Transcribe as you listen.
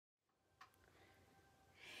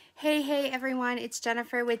Hey everyone, it's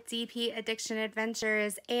Jennifer with DP Addiction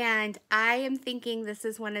Adventures, and I am thinking this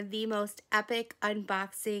is one of the most epic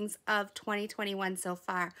unboxings of 2021 so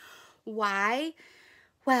far. Why?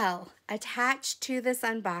 Well, attached to this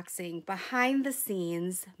unboxing, behind the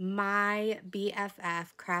scenes, my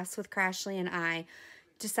BFF, Crafts with Crashley and I,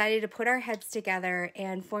 decided to put our heads together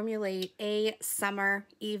and formulate a summer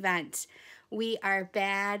event. We are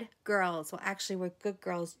bad girls. Well, actually, we're good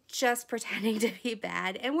girls just pretending to be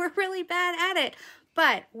bad, and we're really bad at it.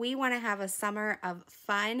 But we want to have a summer of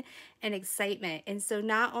fun and excitement. And so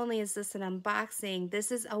not only is this an unboxing,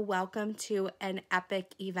 this is a welcome to an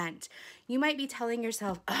epic event. You might be telling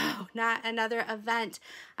yourself, oh, not another event.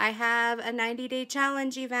 I have a 90-day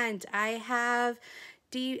challenge event. I have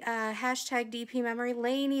hashtag DP Memory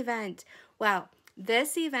Lane event. Well,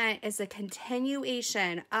 this event is a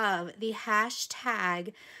continuation of the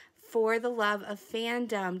hashtag For the Love of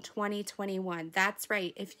Fandom 2021. That's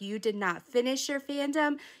right. If you did not finish your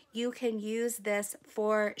fandom, you can use this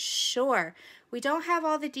for sure. We don't have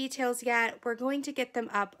all the details yet. We're going to get them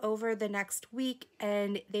up over the next week,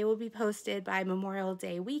 and they will be posted by Memorial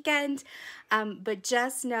Day weekend. But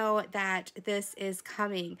just know that this is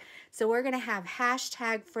coming. So we're going to have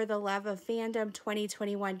hashtag For the Love of Fandom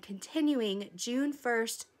 2021 continuing June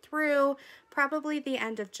 1st through probably the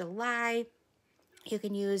end of July. You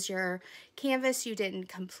can use your canvas you didn't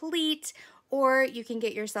complete, or you can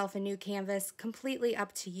get yourself a new canvas, completely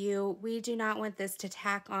up to you. We do not want this to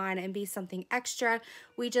tack on and be something extra.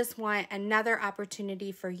 We just want another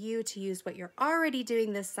opportunity for you to use what you're already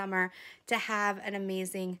doing this summer to have an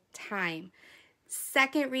amazing time.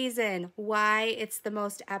 Second reason why it's the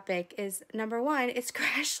most epic is, number one, it's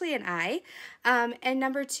Crashley and I. And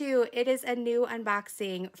number two, it is a new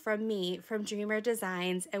unboxing from me, from Dreamer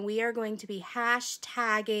Designs, and we are going to be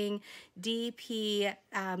hashtagging DP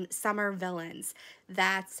Summer Villains.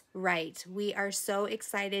 That's right. We are so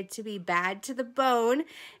excited to be bad to the bone.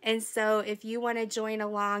 And so if you want to join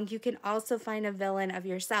along, you can also find a villain of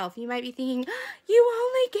yourself. You might be thinking, you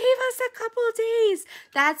only gave us a couple days.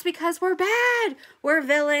 That's because we're bad. We're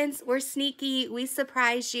villains. We're sneaky. We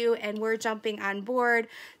surprise you and we're jumping on board.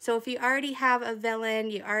 So if you already have a villain,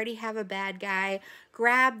 you already have a bad guy,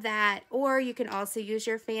 grab that, or you can also use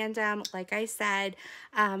your fandom, like I said.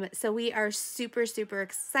 So we are super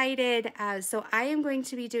excited. So I am going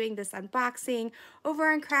to be doing this unboxing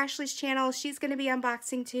over on Crashley's channel. She's going to be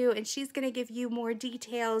unboxing too, and she's going to give you more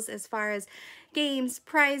details as far as games,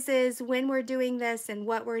 prizes, when we're doing this, and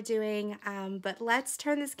what we're doing. But let's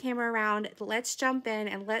turn this camera around. Let's jump in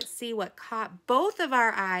and let's see what caught both of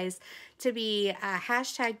our eyes to be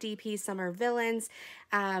hashtag DP Summer Villains.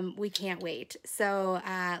 We can't wait. So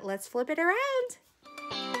let's flip it around.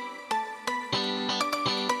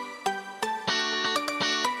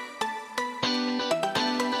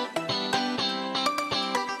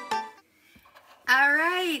 All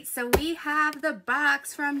right, so we have the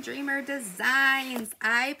box from Dreamer Designs.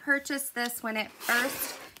 I purchased this when it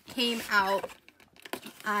first came out.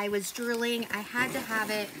 I was drooling. I had to have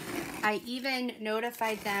it. I even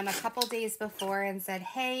notified them a couple days before and said,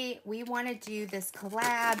 hey, we want to do this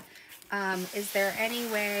collab. Is there any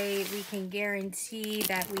way we can guarantee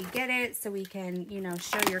that we get it so we can, you know,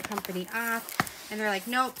 show your company off? And they're like,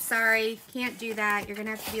 nope, sorry, can't do that. You're going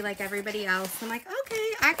to have to be like everybody else. I'm like, okay,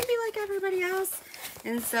 I can be like everybody else.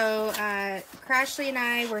 And so Crashley and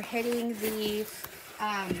I were hitting the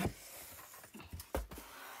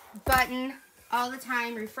button all the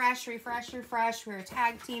time, refresh. We were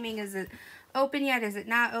tag teaming. Is it open yet? Is it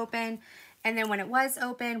not open? And then when it was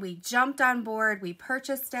open, we jumped on board. We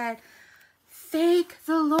purchased it. Thank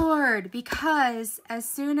the Lord, because as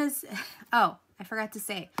soon as, oh, I forgot to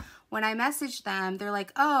say, when I messaged them, they're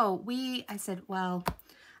like, oh, I said, well,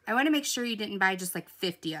 I want to make sure you didn't buy just like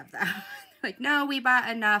 50 of them. Like, no, we bought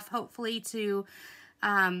enough, hopefully to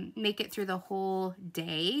make it through the whole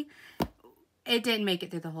day. It didn't make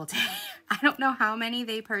it through the whole day. I don't know how many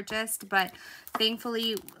they purchased, but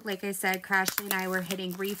thankfully, like I said, Crashley and I were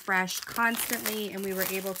hitting refresh constantly, and we were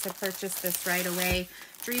able to purchase this right away.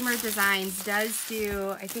 Dreamer Designs does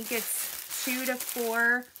do, I think it's 2 to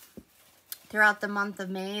 4 throughout the month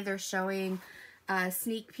of May. They're showing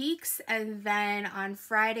sneak peeks, and then on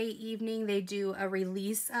Friday evening, they do a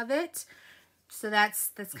release of it. So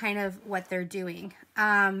that's kind of what they're doing.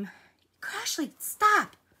 Crashley,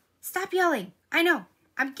 stop. Stop yelling. I know.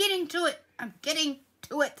 I'm getting to it. I'm getting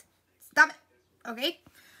to it. Stop it. Okay?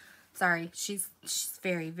 Sorry. She's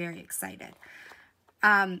very excited.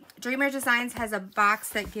 Dreamer Designs has a box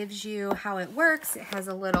that gives you how it works. It has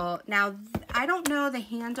a little, now I don't know, the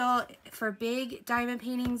handle for big diamond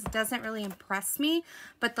paintings doesn't really impress me,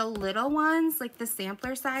 but the little ones, like the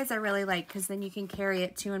sampler size, I really like, because then you can carry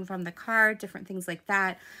it to and from the car, different things like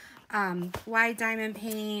that. Wide diamond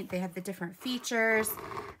paint, they have the different features.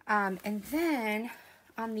 And then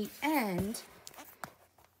on the end,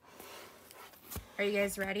 are you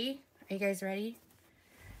guys ready? Are you guys ready?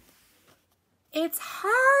 It's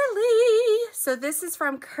Harley. So this is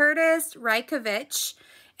from Kurtis Rykovich,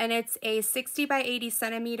 and it's a 60 by 80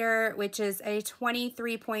 centimeter, which is a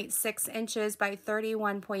 23.6 inches by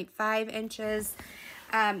 31.5 inches.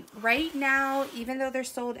 Right now, even though they're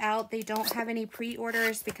sold out, they don't have any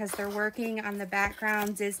pre-orders because they're working on the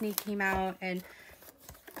background. Disney came out and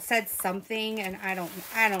said something, and I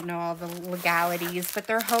don't know all the legalities, but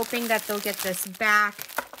they're hoping that they'll get this back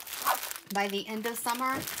by the end of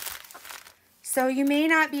summer. So you may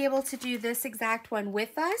not be able to do this exact one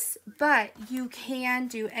with us, but you can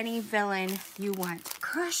do any villain you want.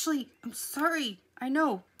 Crashley, I'm sorry. I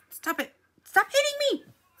know. Stop it. Stop hitting me.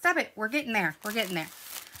 Stop it. We're getting there. We're getting there.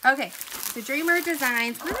 Okay, so Dreamer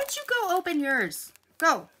Designs. Why don't you go open yours?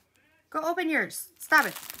 Go. Go open yours. Stop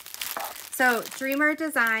it. So Dreamer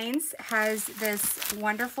Designs has this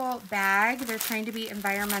wonderful bag. They're trying to be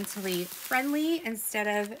environmentally friendly instead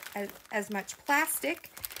of as much plastic.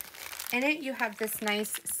 In it, you have this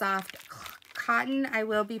nice soft cotton. I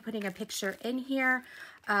will be putting a picture in here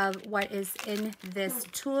of what is in this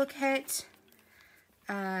toolkit.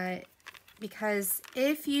 Because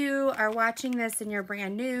if you are watching this and you're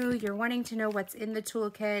brand new, you're wanting to know what's in the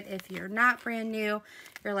toolkit. If you're not brand new,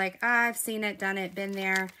 you're like, I've seen it, done it, been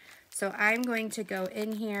there. So I'm going to go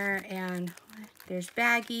in here, and there's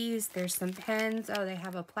baggies, there's some pens. Oh, they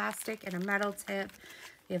have a plastic and a metal tip.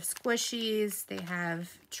 They have squishies, they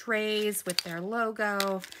have trays with their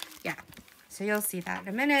logo. Yeah, so you'll see that in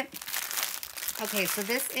a minute. Okay, so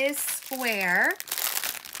this is square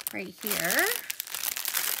right here.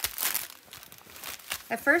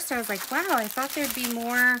 At first I was like, wow, I thought there'd be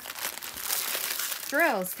more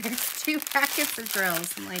drills. There's 2 packets of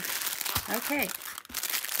drills. I'm like, okay.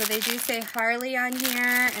 So they do say Harley on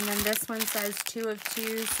here, and then this one says 2 of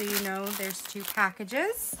 2, so you know there's 2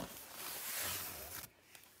 packages.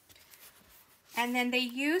 And then they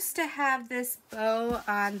used to have this bow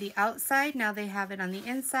on the outside. Now they have it on the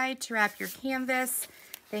inside to wrap your canvas.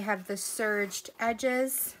 They have the serged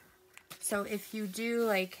edges. So if you do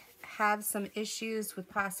like have some issues with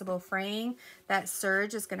possible fraying, that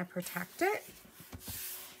serge is going to protect it.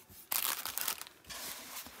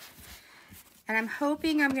 And I'm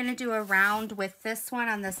hoping I'm going to do a round with this one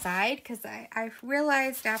on the side, because I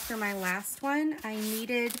realized after my last one I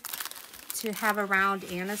needed to have a round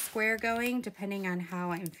and a square going depending on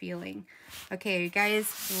how I'm feeling. Okay, are you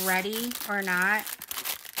guys ready or not?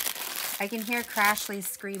 I can hear Crashley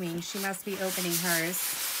screaming. She must be opening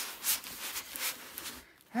hers.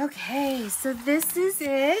 Okay, so this is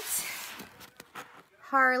it.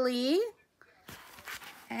 Harley.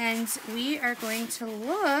 And we are going to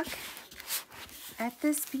look at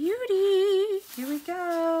this beauty. Here we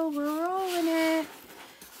go. We're rolling it.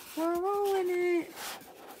 We're rolling it.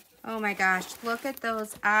 Oh my gosh, look at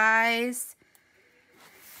those eyes.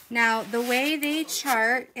 Now, the way they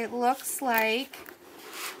chart, it looks like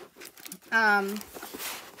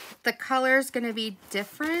the color is going to be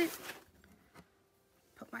different.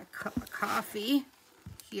 Put my cup of coffee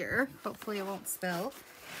here. Hopefully it won't spill.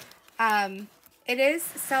 It is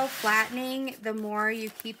self-flattening the more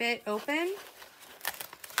you keep it open.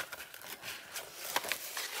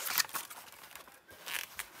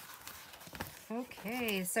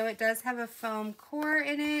 Okay, so it does have a foam core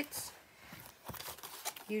in it.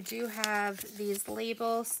 You do have these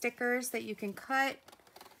label stickers that you can cut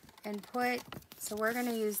and put. So we're going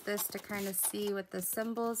to use this to kind of see what the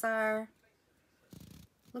symbols are.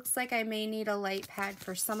 Looks like I may need a light pad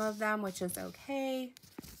for some of them, which is okay.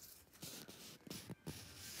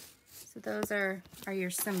 So those are your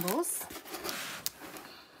symbols.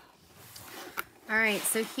 All right,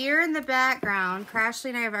 so here in the background, Crashley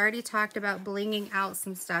and I have already talked about blinging out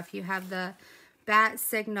some stuff. You have the bat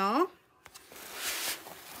signal.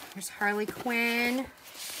 There's Harley Quinn.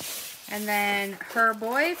 And then her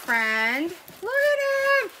boyfriend. Look at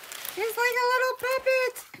him! He's like a little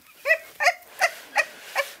puppet.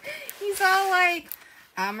 He's all like,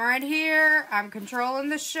 I'm right here. I'm controlling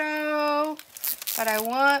the show. But I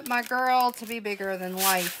want my girl to be bigger than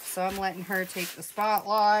life. So I'm letting her take the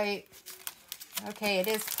spotlight. Okay, it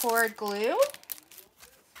is poured glue.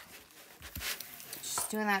 Just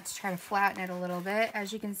doing that to try to flatten it a little bit.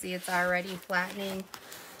 As you can see, it's already flattening.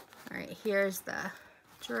 All right, here's the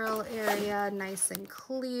Drill area, nice and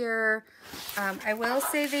clear. I will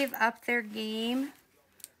say they've upped their game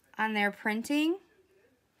on their printing.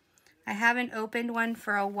 I haven't opened one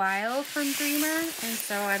for a while from Dreamer, and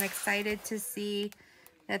so I'm excited to see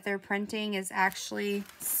that their printing is actually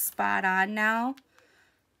spot on now.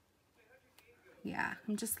 Yeah,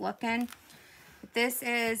 I'm just looking. This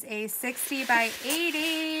is a 60 by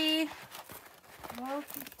 80. Okie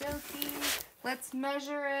dokie. Let's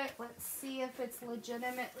measure it. Let's see if it's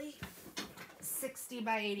legitimately 60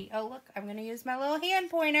 by 80. Oh, look, I'm going to use my little hand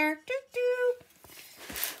pointer.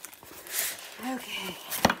 Okay.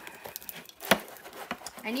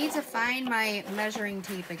 I need to find my measuring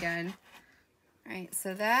tape again. All right,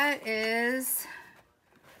 so that is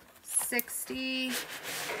 60.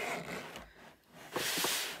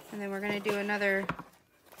 And then we're going to do another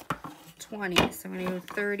 20. So I'm going to do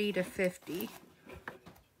 30 to 50.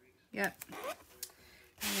 Yep.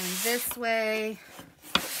 And then this way.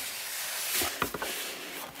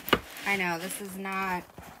 I know, this is not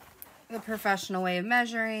the professional way of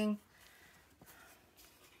measuring.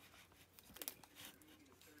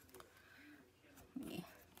 Let me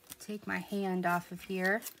take my hand off of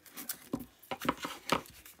here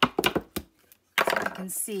so I can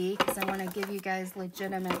see, because I want to give you guys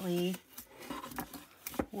legitimately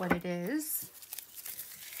what it is.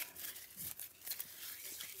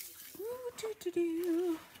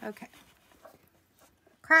 Okay.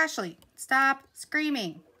 Crashley, stop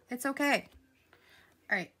screaming. It's okay.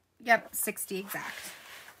 All right. Yep, 60 exact.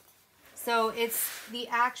 So it's the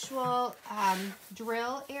actual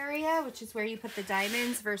drill area, which is where you put the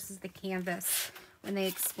diamonds, versus the canvas when they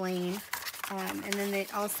explain. And then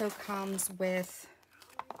it also comes with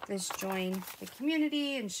this join the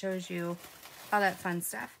community and shows you all that fun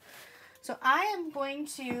stuff. So I am going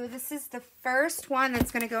to, this is the first one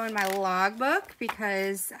that's going to go in my logbook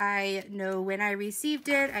because I know when I received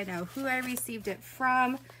it. I know who I received it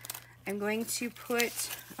from. I'm going to put,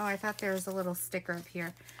 oh, I thought there was a little sticker up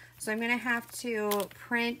here. So I'm going to have to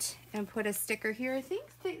print and put a sticker here. I think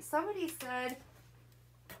somebody said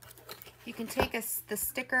you can take the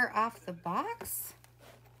sticker off the box,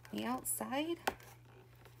 the outside.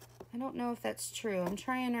 I don't know if that's true. I'm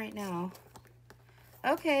trying right now.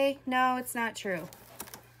 Okay, no, it's not true.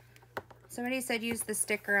 Somebody said use the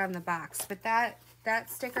sticker on the box, but that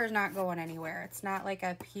sticker is not going anywhere. It's not like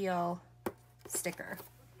a peel sticker.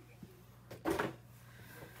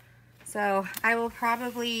 So I will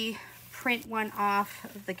probably print one off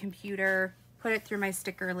of the computer, put it through my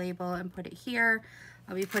sticker label, and put it here.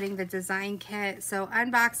 I'll be putting the design kit. So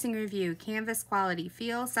unboxing review, canvas quality,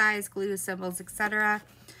 feel, size, glue, symbols, etc.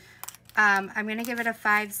 I'm going to give it a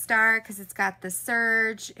 5-star because it's got the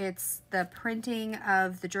surge. It's the printing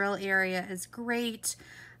of the drill area is great.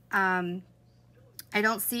 I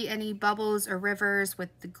don't see any bubbles or rivers with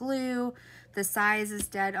the glue. The size is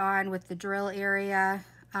dead on with the drill area.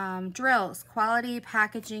 Drills, quality,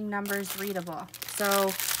 packaging, numbers, readable.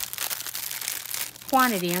 So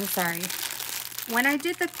quantity, I'm sorry. When I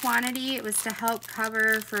did the quantity, it was to help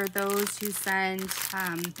cover for those who send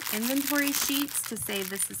inventory sheets to say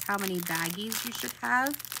this is how many baggies you should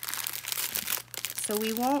have. So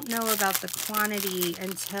we won't know about the quantity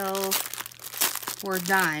until we're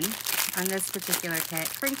done on this particular kit.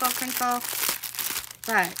 Crinkle, crinkle.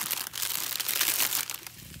 But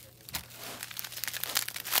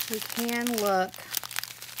we can look.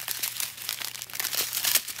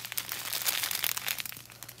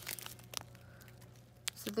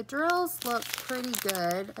 So the drills look pretty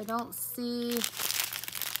good. I don't see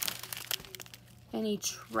any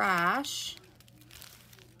trash.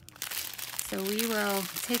 So we will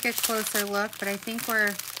take a closer look, but I think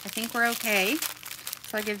we're okay.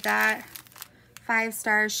 So I'll give that 5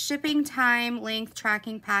 stars. Shipping time, length,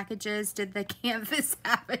 tracking packages. Did the canvas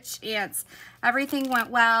have a chance? Everything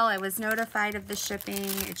went well. I was notified of the shipping.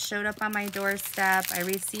 It showed up on my doorstep. I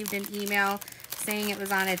received an email saying it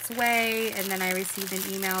was on its way, and then I received an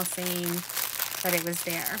email saying that it was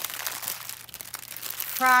there.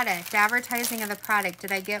 Product, advertising of the product.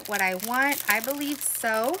 Did I get what I want? I believe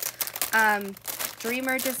so.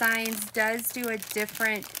 Dreamer Designs does do a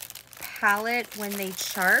different palette when they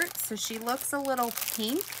chart, so she looks a little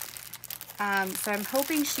pink. So I'm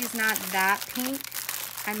hoping she's not that pink.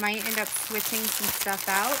 I might end up switching some stuff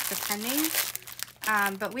out depending,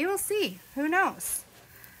 but we will see. Who knows?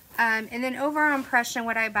 And then overall impression,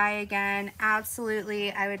 would I buy again?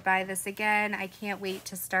 Absolutely, I would buy this again. I can't wait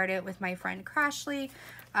to start it with my friend Crashley.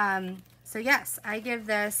 So yes, I give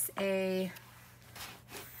this a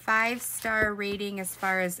 5-star rating as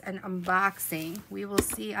far as an unboxing. We will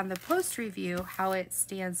see on the post review how it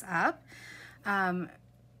stands up.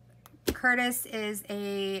 Kurtis is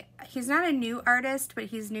he's not a new artist, but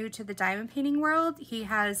he's new to the diamond painting world. He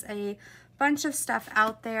has a bunch of stuff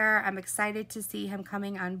out there. I'm excited to see him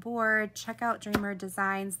coming on board. Check out Dreamer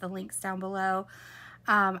Designs, the link's down below.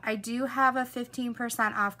 I do have a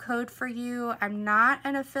 15% off code for you. I'm not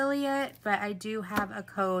an affiliate, but I do have a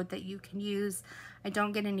code that you can use. I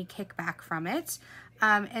don't get any kickback from it.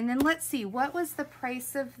 And then let's see, what was the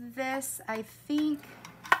price of this? I think,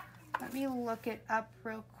 let me look it up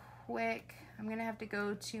real quick. I'm gonna have to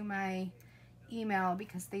go to my email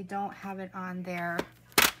because they don't have it on their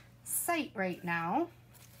site right now.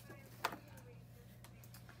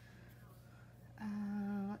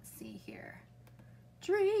 Let's see here.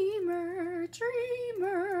 Dreamer,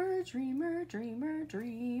 dreamer, dreamer, dreamer,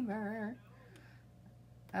 dreamer.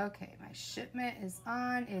 Okay, my shipment is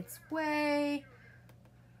on its way.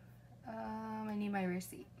 I need my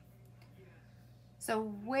receipt.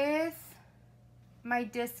 So with my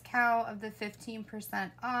discount of the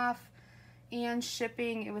 15% off and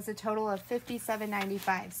shipping, it was a total of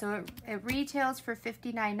 $57.95. So it retails for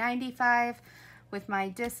 $59.95. With my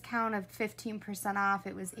discount of 15% off,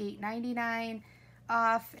 it was $8.99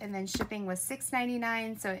 off, and then shipping was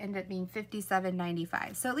 $6.99, so it ended up being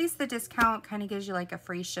 $57.95. So at least the discount kind of gives you like a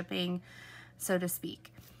free shipping, so to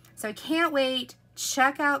speak. So I can't wait.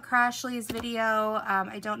 Check out Crashley's video.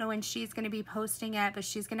 I don't know when she's going to be posting it, but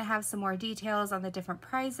she's going to have some more details on the different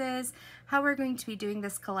prizes, how we're going to be doing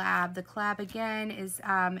this collab. The collab again is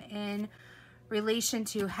in relation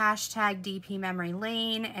to hashtag DP Memory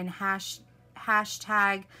Lane and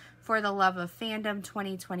hashtag For the Love of Fandom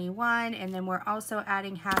 2021, and then we're also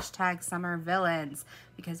adding hashtag Summer Villains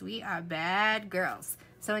because we are bad girls.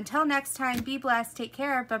 So until next time, be blessed, take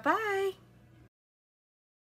care, bye-bye.